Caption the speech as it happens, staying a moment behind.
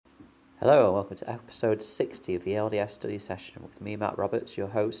Hello and welcome to episode 60 of the LDS study session with me, Matt Roberts, your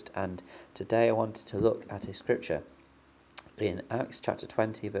host, and today I wanted to look at a scripture in Acts chapter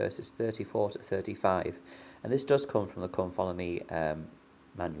 20 verses 34 to 35, and this does come from the Come Follow Me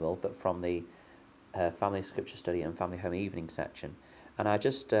manual, but from the Family Scripture Study and Family Home Evening section, and I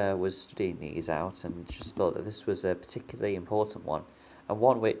just was studying these out and just thought that this was a particularly important one, and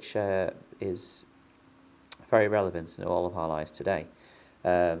one which is very relevant in all of our lives today.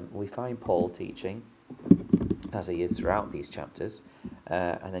 We find Paul teaching, as he is throughout these chapters,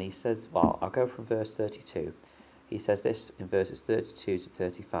 and then he says, well, I'll go from verse 32. He says this in verses 32 to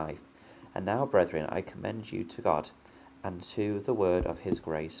 35. And now, brethren, I commend you to God, and to the word of his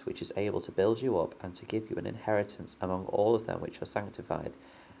grace, which is able to build you up, and to give you an inheritance among all of them which are sanctified.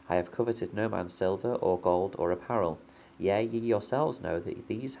 I have coveted no man's silver, or gold, or apparel. Yea, ye yourselves know that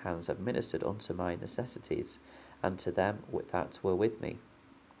these hands have ministered unto my necessities, and to them that were with me.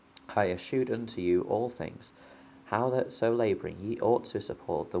 I eschewed unto you all things, how that so labouring ye ought to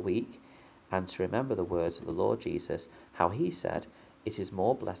support the weak, and to remember the words of the Lord Jesus, how he said, it is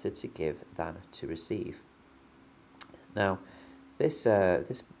more blessed to give than to receive. Now, these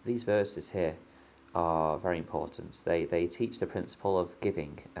verses here are very important. They teach the principle of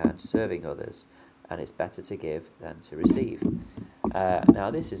giving and serving others, and it's better to give than to receive.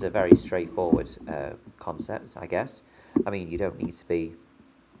 Now, this is a very straightforward concept, I guess. I mean, you don't need to be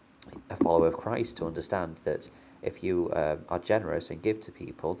a follower of Christ to understand that if you are generous and give to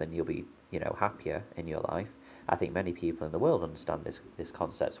people, then you'll be, happier in your life. I think many people in the world understand this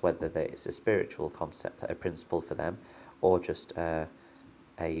concept, whether it's a spiritual concept, a principle for them, or just a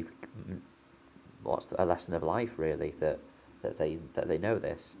lesson of life, really, that they know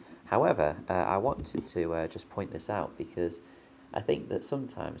this. However, I wanted to just point this out because I think that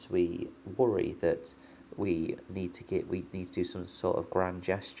sometimes we worry that we need to do some sort of grand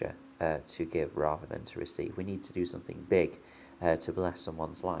gesture to give rather than to receive. We need to do something big to bless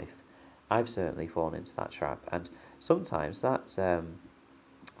someone's life. I've certainly fallen into that trap, and sometimes that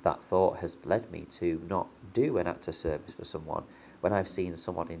thought has led me to not do an act of service for someone when I've seen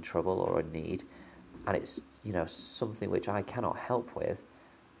someone in trouble or in need, and it's something which I cannot help with.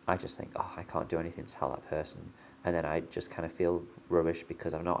 I just think, I can't do anything to help that person, and then I just kind of feel rubbish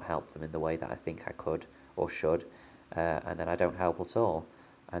because I've not helped them in the way that I think I could or should, and then I don't help at all,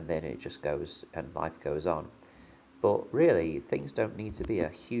 and then it just goes and life goes on. But really, things don't need to be a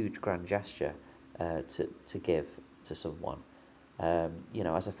huge grand gesture to give to someone.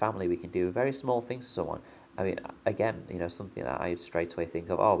 As a family, we can do very small things to someone. I mean, again, something that I straight away think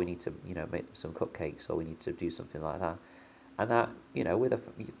of, we need to, make them some cupcakes, or we need to do something like that. And that, with a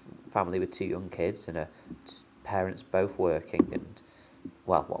family with two young kids and parents both working, and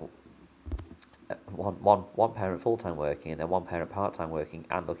one parent full-time working and then one parent part-time working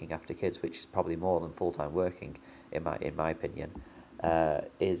and looking after kids, which is probably more than full-time working in my opinion,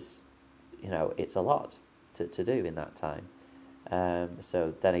 is it's a lot to do in that time.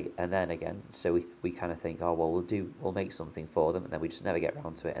 So we kind of think, we'll make something for them, and then we just never get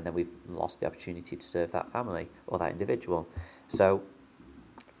around to it, and then we've lost the opportunity to serve that family or that individual. So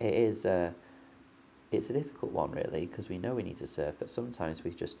it is it's a difficult one, really, because we know we need to serve, but sometimes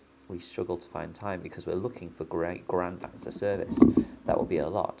we struggle to find time because we're looking for great grand acts of service. That will be a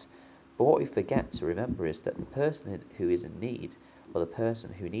lot. But what we forget to remember is that the person who is in need, or the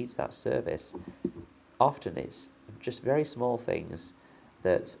person who needs that service, often it's just very small things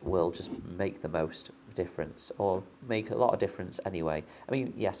that will just make the most difference, or make a lot of difference anyway. I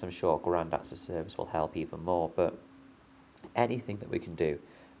mean, yes, I'm sure grand acts of service will help even more, but anything that we can do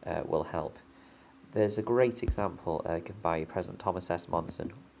will help. There's a great example given by President Thomas S.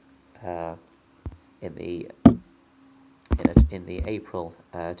 Monson in the April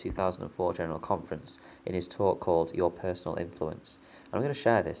 2004 General Conference, in his talk called Your Personal Influence. And I'm going to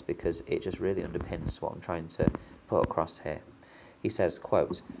share this because it just really underpins what I'm trying to put across here. He says,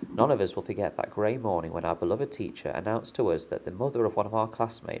 quote, "None of us will forget that grey morning when our beloved teacher announced to us that the mother of one of our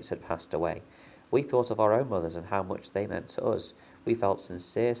classmates had passed away. We thought of our own mothers and how much they meant to us. We felt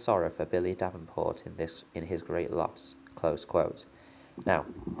sincere sorrow for Billy Davenport in his great loss." Close quote. Now,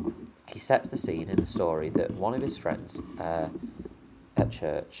 he sets the scene in the story that one of his friends at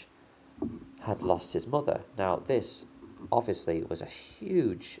church had lost his mother. Now, this obviously was a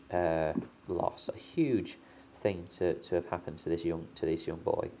huge loss, a huge thing to have happened to this young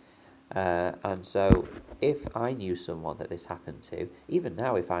boy. And so, if I knew someone that this happened to, even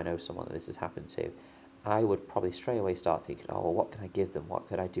now, if I know someone that this has happened to, I would probably straight away start thinking, what can I give them? What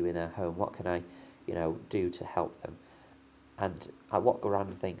could I do in their home? What can I, do to help them? And what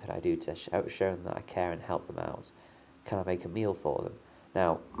grand thing could I do to show them that I care and help them out? Can I make a meal for them?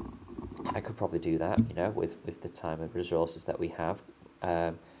 Now, I could probably do that, with the time and resources that we have,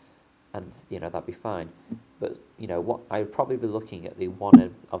 and that'd be fine. But what I would probably be looking at the one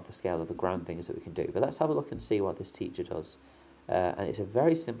end of the scale of the grand things that we can do. But let's have a look and see what this teacher does. And it's a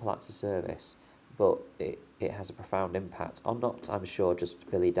very simple act of service, but it has a profound impact on not, I'm sure, just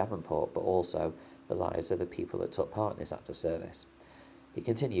Billy Davenport, but also the lives of the people that took part in this act of service. He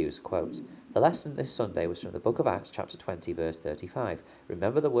continues, quote, "The lesson this Sunday was from the book of Acts, chapter 20, verse 35.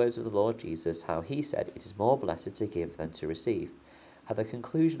 Remember the words of the Lord Jesus, how he said, 'It is more blessed to give than to receive.'" At the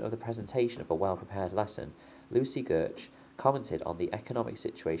conclusion of the presentation of a well-prepared lesson, Lucy Gurch commented on the economic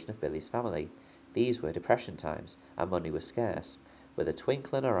situation of Billy's family. These were depression times, and money was scarce. With a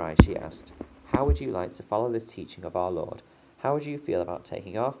twinkle in her eye, she asked, "How would you like to follow this teaching of our Lord? How would you feel about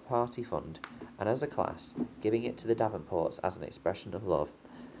taking our party fund and, as a class, giving it to the Davenports as an expression of love?"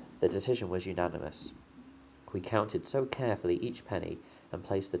 The decision was unanimous. We counted so carefully each penny and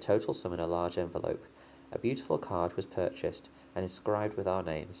placed the total sum in a large envelope. A beautiful card was purchased and inscribed with our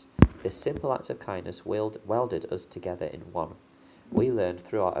names. This simple act of kindness welded us together in one. We learned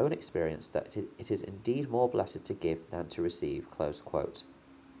through our own experience that it is indeed more blessed to give than to receive, close quote.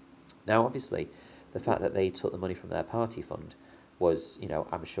 Now, obviously, the fact that they took the money from their party fund was,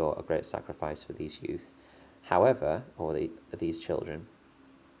 I'm sure, a great sacrifice for these youth. However, these children,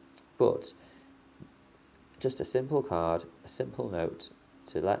 but just a simple card, a simple note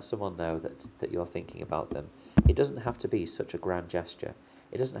to let someone know that you're thinking about them. It doesn't have to be such a grand gesture.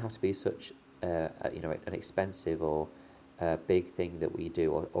 It doesn't have to be such, an expensive or big thing that we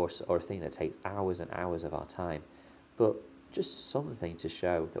do, or a thing that takes hours and hours of our time. But just something to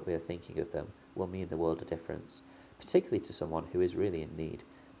show that we are thinking of them will mean the world of difference, particularly to someone who is really in need,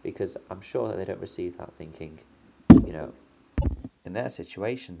 because I'm sure that they don't receive that thinking, in their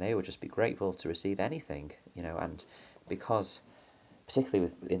situation, they would just be grateful to receive anything, and because,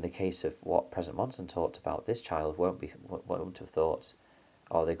 particularly in the case of what President Monson talked about, this child won't have thought,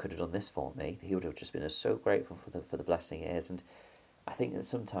 "Oh, they could have done this for me." He would have just been so grateful for the blessing it is. And I think that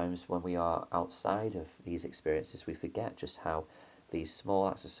sometimes when we are outside of these experiences, we forget just how these small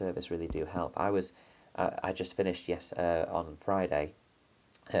acts of service really do help. I just finished on Friday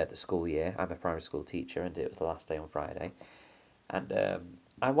the school year. I'm a primary school teacher, and it was the last day on Friday. And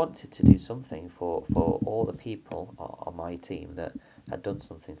I wanted to do something for all the people on my team that had done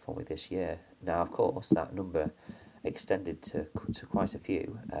something for me this year. Now, of course, that number extended to quite a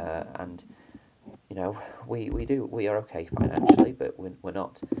few, and we are okay financially, but we're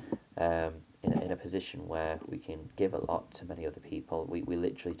not in a position where we can give a lot to many other people. We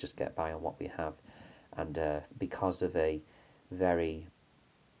literally just get by on what we have, and because of a very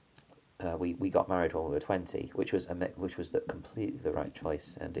we got married when we were 20, which was completely the right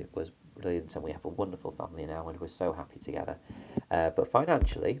choice, and it was brilliant, and we have a wonderful family now, and we're so happy together. But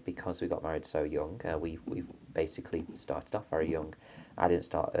financially, because we got married so young, we've basically started off very young. I didn't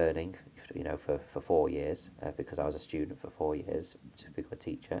start earning, for 4 years, because I was a student for 4 years to become a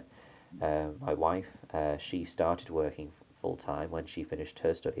teacher. My wife, she started working full time when she finished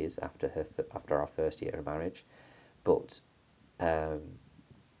her studies after our first year of marriage, but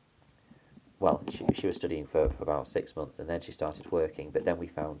she was studying for about 6 months, and then she started working. But then we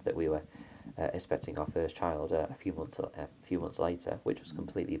found that we were expecting our first child a few months later, which was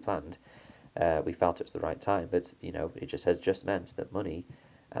completely planned. We felt it was the right time, but it just meant that money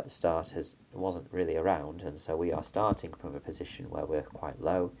at the start wasn't really around, and so we are starting from a position where we're quite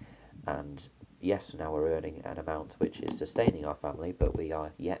low. And yes, now we're earning an amount which is sustaining our family, but we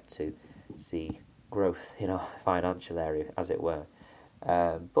are yet to see growth in our financial area, as it were.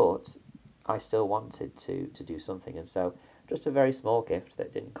 But I still wanted to do something, and so just a very small gift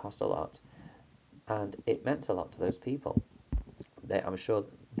that didn't cost a lot, and it meant a lot to those people. I'm sure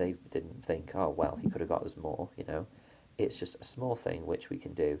they didn't think, "Oh, well, he could have got us more," It's just a small thing which we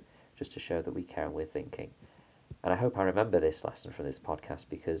can do just to show that we care and we're thinking. And I hope I remember this lesson from this podcast,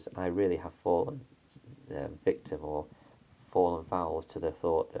 because I really have fallen victim or fallen foul to the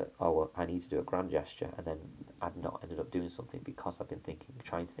thought that, "Oh, well, I need to do a grand gesture," and then I've not ended up doing something because I've been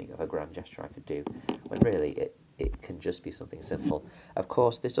trying to think of a grand gesture I could do, when really it can just be something simple. Of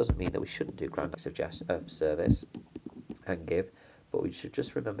course, this doesn't mean that we shouldn't do grand acts of service and give, but we should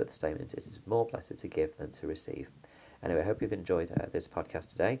just remember the statement: it is more blessed to give than to receive. Anyway, I hope you've enjoyed this podcast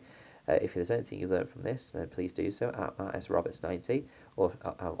today. If there's anything you learned from this, then please do so at MattSRoberts90 or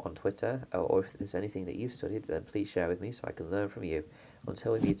on Twitter, or if there's anything that you've studied, then please share with me so I can learn from you.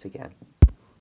 Until we meet again.